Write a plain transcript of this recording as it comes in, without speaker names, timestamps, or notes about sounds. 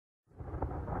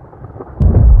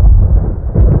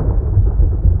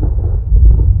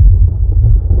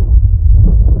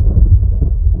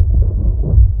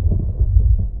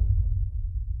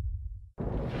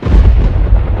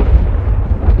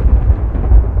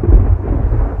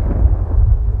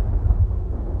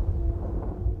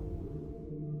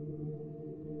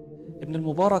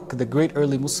Mubarak, the great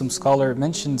early Muslim scholar,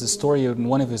 mentions a story in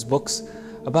one of his books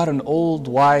about an old,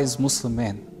 wise Muslim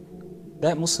man.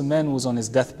 That Muslim man was on his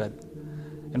deathbed.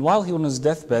 And while he was on his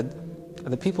deathbed,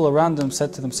 the people around him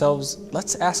said to themselves,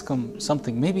 let's ask him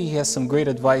something. Maybe he has some great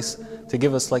advice to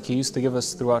give us like he used to give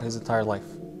us throughout his entire life.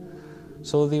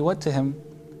 So they went to him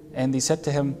and they said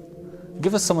to him,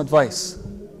 give us some advice.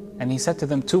 And he said to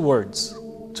them two words,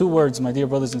 my dear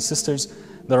brothers and sisters,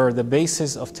 that are the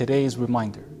basis of today's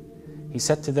reminder. He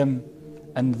said to them,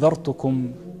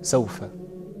 أنذرتكم سوف.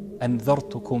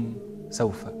 أنذرتكم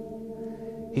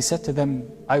سوف. He said to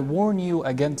them, I warn you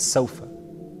against Sawfa.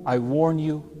 I warn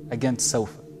you against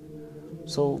Sawfa.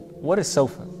 So what is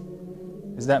Sawfa?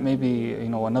 Is that maybe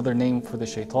another name for the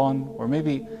Shaytan? Or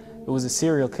maybe it was a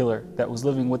serial killer that was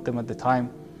living with them at the time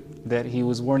that he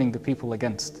was warning the people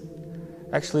against?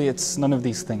 Actually, it's none of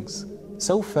these things.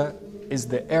 Sawfa is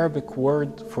the Arabic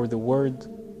word for the word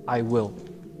I will.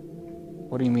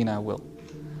 What do you mean I will?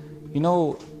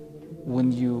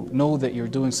 When you know that you're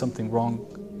doing something wrong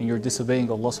and you're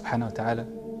disobeying Allah subhanahu wa ta'ala,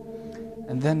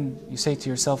 and then you say to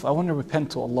yourself, I want to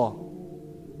repent to Allah.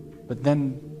 But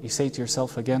then you say to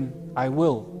yourself again, I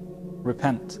will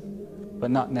repent,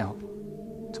 but not now,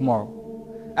 tomorrow.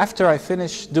 After I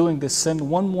finish doing this sin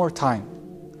one more time,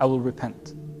 I will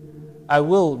repent. I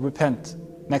will repent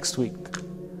next week.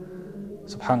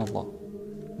 Subhanallah.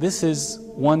 This is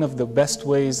one of the best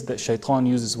ways that Shaytan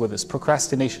uses with us.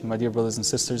 Procrastination, my dear brothers and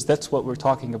sisters. That's what we're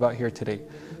talking about here today.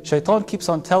 Shaytan keeps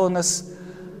on telling us,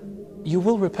 you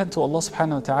will repent to Allah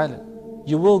subhanahu wa ta'ala.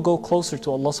 You will go closer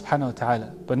to Allah subhanahu wa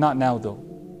ta'ala. But not now though.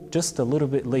 Just a little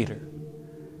bit later.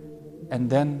 And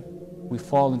then we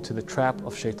fall into the trap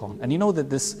of Shaytan. And you know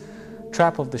that this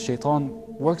trap of the Shaytan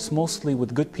works mostly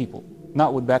with good people,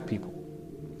 not with bad people.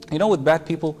 With bad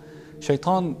people,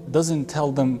 Shaytan doesn't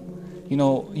tell them,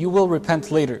 you will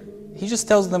repent later. He just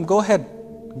tells them, go ahead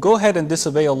and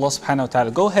disobey Allah subhanahu wa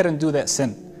ta'ala. Go ahead and do that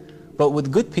sin. But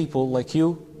with good people like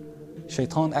you,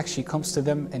 Shaytan actually comes to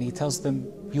them and he tells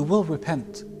them, you will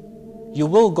repent. You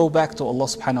will go back to Allah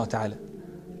subhanahu wa ta'ala.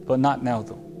 But not now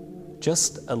though.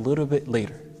 Just a little bit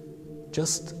later.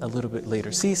 Just a little bit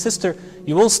later. See, sister,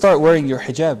 you will start wearing your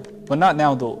hijab, but not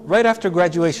now though. Right after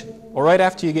graduation or right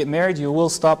after you get married, you will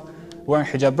stop wearing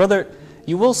hijab. Brother,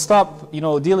 you will stop,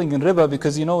 dealing in riba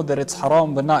because you know that it's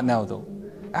haram, but not now though.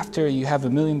 After you have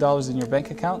 $1 million in your bank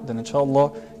account, then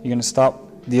inshallah, you're going to stop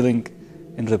dealing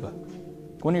in riba.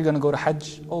 When you're going to go to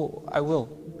Hajj? Oh, I will.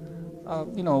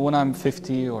 When I'm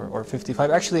 50 or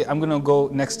 55. Actually, I'm going to go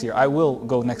next year. I will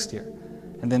go next year.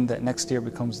 And then that next year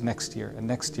becomes next year and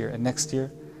next year and next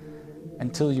year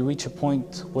until you reach a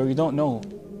point where you don't know.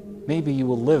 Maybe you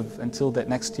will live until that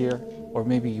next year or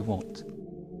maybe you won't.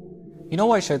 You know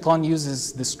why Shaitan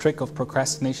uses this trick of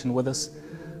procrastination with us?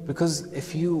 Because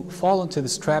if you fall into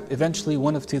this trap, eventually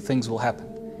one of two things will happen.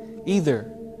 Either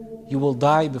you will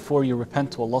die before you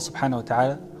repent to Allah subhanahu wa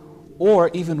ta'ala, or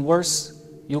even worse,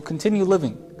 you'll continue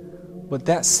living. But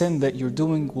that sin that you're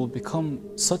doing will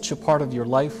become such a part of your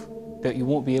life that you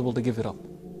won't be able to give it up.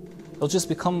 It'll just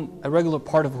become a regular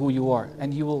part of who you are.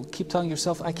 And you will keep telling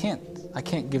yourself, I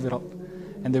can't give it up.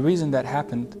 And the reason that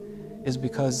happened is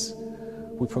because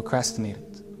we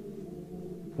procrastinated.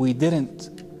 We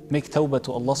didn't make tawbah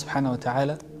to Allah subhanahu wa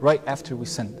ta'ala right after we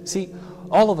sinned. See,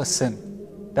 all of us sin.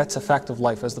 That's a fact of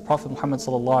life. As the Prophet Muhammad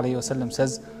sallallahu alayhi wa sallam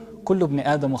says, كُلُّ ابْنِ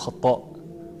آدَمَ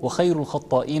خَطَّاء وَخَيْرُ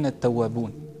الْخَطَّائِينَ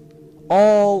التَّوَّابُونَ.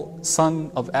 All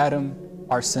sons of Adam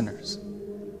are sinners.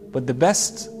 But the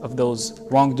best of those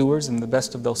wrongdoers and the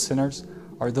best of those sinners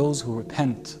are those who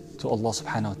repent to Allah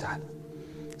subhanahu wa ta'ala.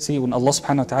 See, when Allah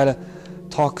subhanahu wa ta'ala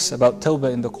talks about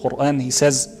tawbah in the Quran, He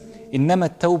says,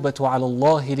 إِنَّمَا التَّوْبَةُ عَلَى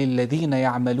اللَّهِ لِلَّذِينَ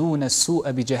يَعْمَلُونَ السُّوءَ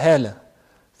بِجَهَالَةٍ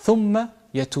ثُمَّ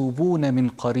يَتُوبُونَ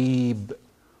مِنْ قَرِيبٍ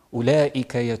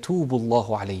أُولَٰئِكَ يَتُوبُ اللَّهُ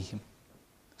عَلَيْهِمْ.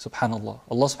 Subhanallah.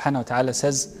 Allah subhanahu wa ta'ala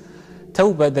says,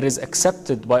 tawbah that is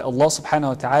accepted by Allah subhanahu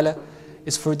wa ta'ala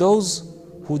is for those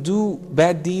who do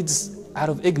bad deeds out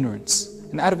of ignorance.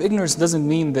 And out of ignorance doesn't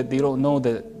mean that they don't know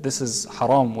that this is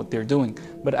haram, what they're doing.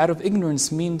 But out of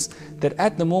ignorance means that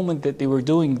at the moment that they were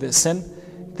doing the sin,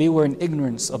 they were in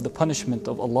ignorance of the punishment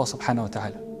of Allah subhanahu wa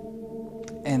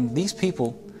ta'ala. And these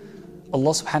people,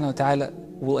 Allah subhanahu wa ta'ala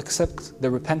will accept the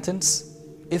repentance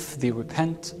if they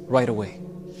repent right away.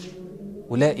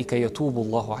 أُولَٰئِكَ يَتُوبُ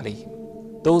اللَّهُ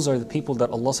عَلَيْهِمْ. Those are the people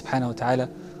that Allah subhanahu wa ta'ala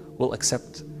will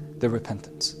accept the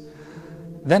repentance.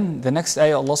 Then the next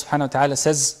ayah, Allah subhanahu wa ta'ala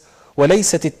says,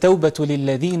 وَلَيْسَتِ التَّوْبَةُ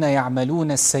لِلَّذِينَ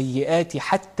يَعْمَلُونَ السَّيِّئَاتِ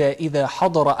حَتَّى إِذَا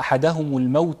حَضَرَ أَحَدَهُمُ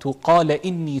الْمَوْتُ قَالَ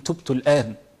إِنِّي تُبْتُ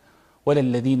الْآنَ وَلَا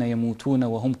الَّذِينَ يَمُوتُونَ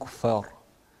وَهُمْ كُفَّارٌ.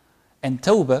 And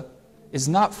tawbah is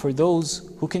not for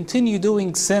those who continue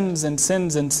doing sins and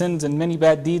sins and sins and many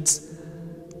bad deeds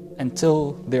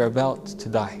until they're about to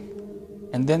die.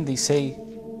 And then they say,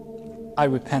 I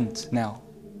repent now.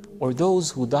 Or those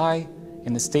who die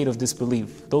in a state of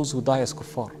disbelief, those who die as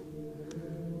kuffar.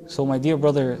 So my dear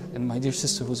brother and my dear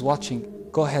sister who's watching,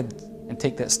 go ahead and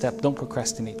take that step. Don't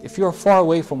procrastinate. If you're far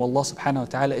away from Allah subhanahu wa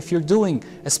ta'ala, if you're doing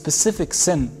a specific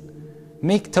sin,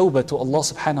 make tawbah to Allah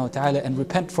subhanahu wa ta'ala and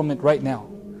repent from it right now.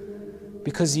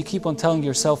 Because you keep on telling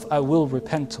yourself, I will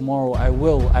repent tomorrow, I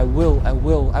will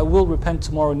repent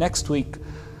tomorrow, next week.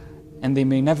 And they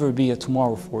may never be a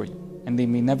tomorrow for you. And they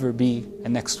may never be a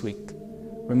next week.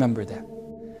 Remember that.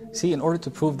 See, in order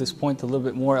to prove this point a little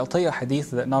bit more, I'll tell you a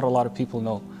hadith that not a lot of people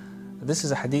know. This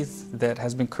is a hadith that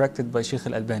has been corrected by Shaykh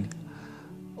al-Albani.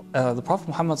 The Prophet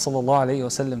Muhammad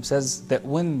ﷺ says that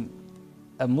when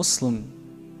a Muslim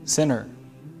sinner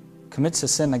commits a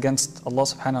sin against Allah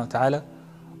subhanahu wa ta'ala,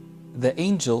 the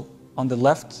angel on the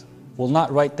left will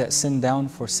not write that sin down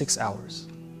for 6 hours.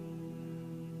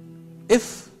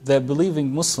 If the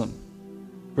believing Muslim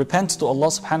repents to Allah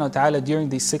subhanahu wa ta'ala during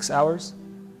these 6 hours,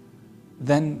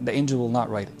 then the angel will not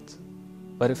write it.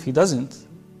 But if he doesn't,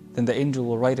 then the angel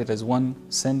will write it as one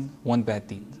sin, one bad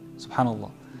deed.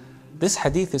 SubhanAllah. This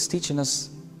hadith is teaching us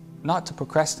not to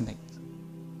procrastinate.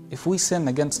 If we sin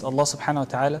against Allah subhanahu wa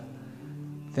ta'ala,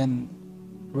 then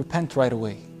repent right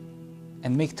away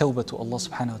and make tawbah to Allah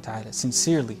subhanahu wa ta'ala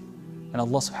sincerely, and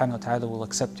Allah subhanahu wa ta'ala will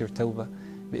accept your tawbah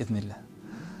bi'idhnillah.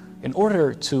 In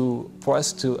order for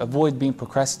us to avoid being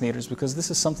procrastinators, because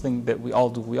this is something that we all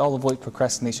do, we all avoid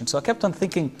procrastination. So I kept on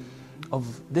thinking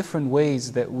of different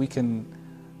ways that we can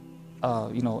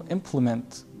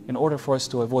implement in order for us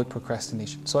to avoid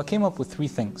procrastination. So I came up with 3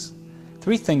 things.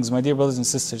 3 things, my dear brothers and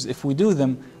sisters, if we do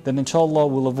them, then inshallah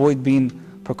we'll avoid being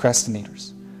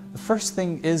procrastinators. The first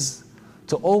thing is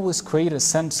to always create a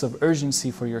sense of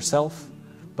urgency for yourself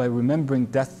by remembering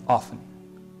death often.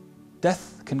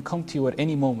 Death can come to you at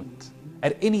any moment,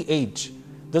 at any age.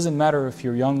 Doesn't matter if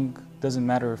you're young, doesn't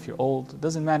matter if you're old,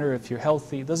 doesn't matter if you're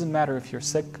healthy, doesn't matter if you're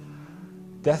sick.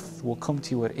 Death will come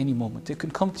to you at any moment. It can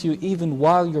come to you even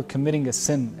while you're committing a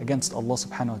sin against Allah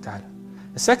subhanahu wa ta'ala.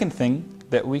 The second thing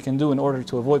that we can do in order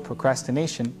to avoid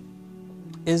procrastination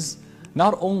is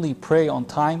not only pray on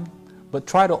time, but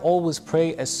try to always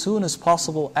pray as soon as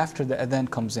possible after the adhan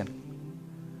comes in.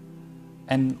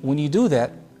 And when you do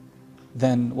that,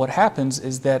 then what happens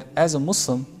is that as a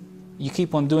Muslim, you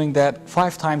keep on doing that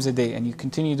 5 times a day and you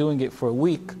continue doing it for a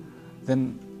week,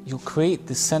 then you'll create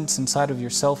this sense inside of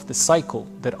yourself, this cycle,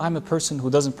 that I'm a person who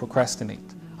doesn't procrastinate.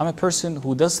 I'm a person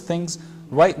who does things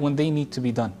right when they need to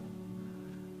be done.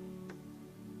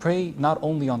 Pray not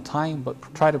only on time, but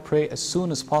try to pray as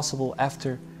soon as possible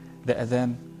after the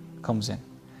adhan comes in.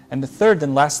 And the third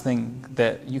and last thing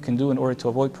that you can do in order to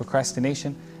avoid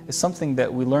procrastination is something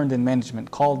that we learned in management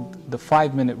called the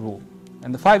 5-minute rule.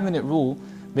 And the 5-minute rule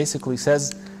basically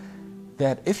says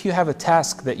that if you have a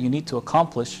task that you need to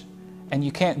accomplish and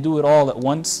you can't do it all at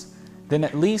once, then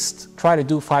at least try to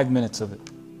do 5 minutes of it.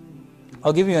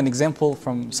 I'll give you an example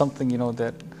from something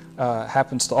that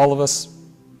happens to all of us,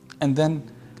 and then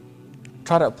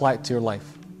try to apply it to your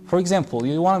life. For example,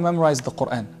 you want to memorize the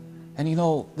Quran, and the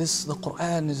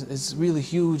Quran is really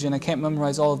huge and I can't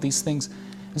memorize all of these things.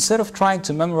 Instead of trying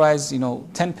to memorize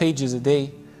 10 pages a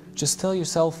day, just tell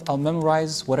yourself, I'll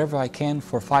memorize whatever I can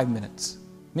for 5 minutes.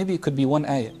 Maybe it could be 1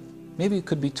 ayah, maybe it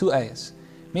could be 2 ayahs,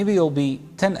 maybe it'll be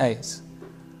 10 ayahs,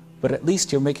 but at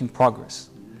least you're making progress.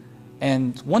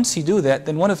 And once you do that,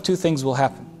 then one of 2 things will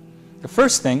happen. The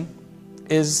first thing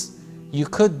is you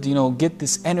could get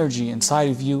this energy inside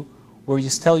of you where you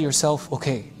tell yourself,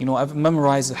 okay, I've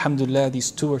memorized, alhamdulillah, these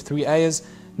 2 or 3 ayahs,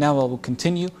 now I will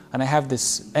continue, and I have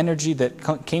this energy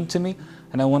that came to me,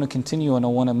 and I want to continue and I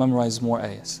want to memorize more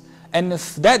ayahs. And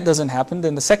if that doesn't happen,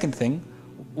 then the second thing,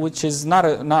 which is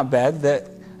not bad, that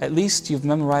at least you've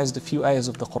memorized a few ayahs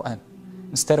of the Quran,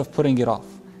 instead of putting it off.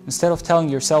 Instead of telling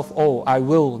yourself, oh, I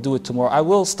will do it tomorrow, I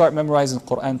will start memorizing the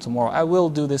Quran tomorrow, I will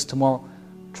do this tomorrow.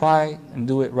 Try and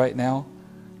do it right now.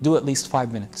 Do at least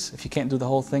 5 minutes. If you can't do the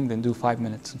whole thing, then do 5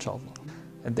 minutes, inshallah.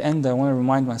 At the end, I want to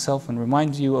remind myself and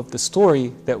remind you of the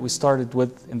story that we started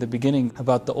with in the beginning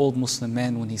about the old Muslim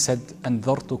man when he said,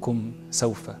 أَنذَرْتُكُمْ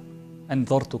سَوْفَ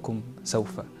أَنذَرْتُكُمْ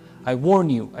سَوْفَ. I warn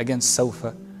you against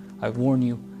sawfa. I warn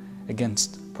you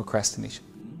against procrastination.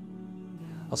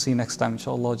 I'll see you next time,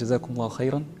 inshallah. Jazakumullah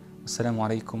khairan. Assalamu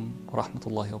alaikum wa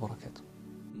rahmatullahi wa barakatuh.